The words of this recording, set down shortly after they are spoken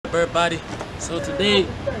Bird Body. So today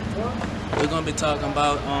we're gonna be talking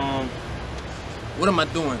about what am I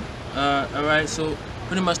doing? Alright, so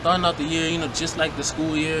pretty much starting out the year, you know, just like the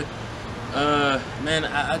school year. Man,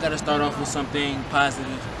 I gotta start off with something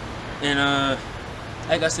positive. And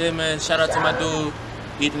like I said, man, shout out to my dude,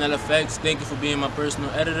 Ethan LFX. Thank you for being my personal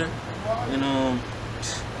editor. And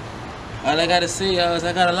all I gotta say, y'all, is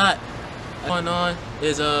I got a lot going on.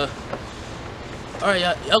 Is alright,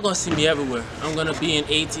 y'all gonna see me everywhere. I'm gonna be in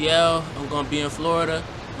ATL, I'm gonna be in Florida,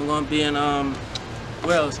 I'm gonna be in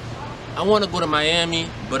where else? I wanna go to Miami,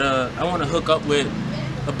 but I wanna hook up with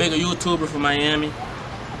a bigger YouTuber from Miami,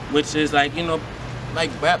 which is like, you know,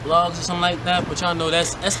 like rap blogs or something like that. But y'all know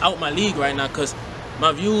that's out my league right now, cause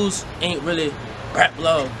my views ain't really rap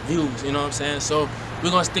blog views, you know what I'm saying? So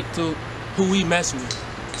we're gonna stick to who we mess with.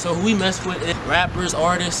 So who we mess with is rappers,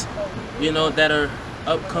 artists, you know, that are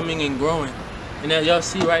upcoming and growing. And as y'all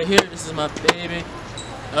see right here, this is my baby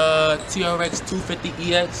TRX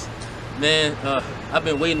 250EX. Man, I've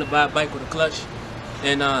been waiting to buy a bike with a clutch,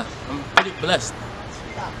 and I'm pretty blessed.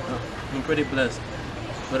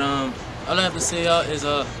 But all I have to say, y'all, is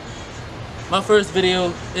my first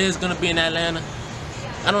video is gonna be in Atlanta.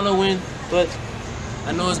 I don't know when, but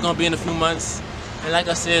I know it's gonna be in a few months. And like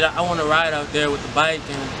I said, I want to ride out there with the bike,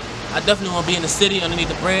 and I definitely want to be in the city underneath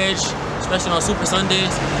the bridge, especially on Super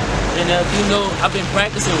Sundays. And you know, I've been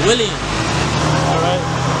practicing wheeling. Alright,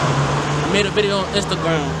 I made a video on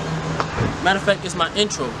Instagram. Matter of fact, it's my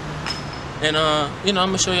intro. And you know, I'm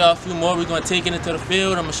gonna show y'all a few more. We're gonna take it into the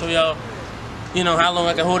field. I'm gonna show y'all, you know, how long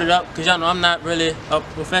I can hold it up, because y'all know I'm not really a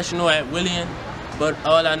professional at wheeling. But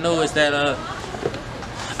all I know is that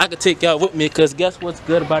I could take y'all with me, because guess what's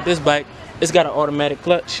good about this bike? It's got an automatic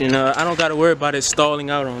clutch, and I don't gotta worry about it stalling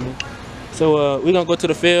out on me. So we're gonna go to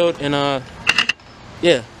the field, and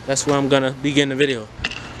yeah, that's where I'm gonna begin the video.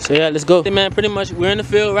 So yeah, let's go. Hey man, pretty much we're in the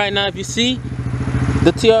field right now. If you see,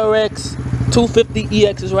 the TRX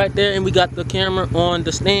 250EX is right there, and we got the camera on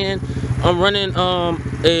the stand. I'm running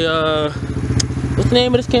what's the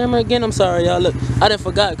name of this camera again? I'm sorry, y'all. Look, I done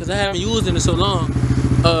forgot because I haven't used it in so long.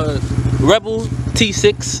 Rebel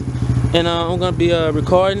T6, and I'm gonna be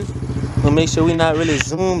recording. I'm gonna make sure we're not really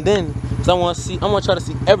zoomed in, because I want to try to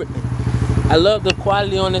see everything. I love the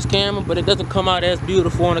quality on this camera, but it doesn't come out as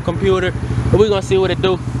beautiful on the computer. But we're gonna see what it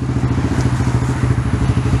do.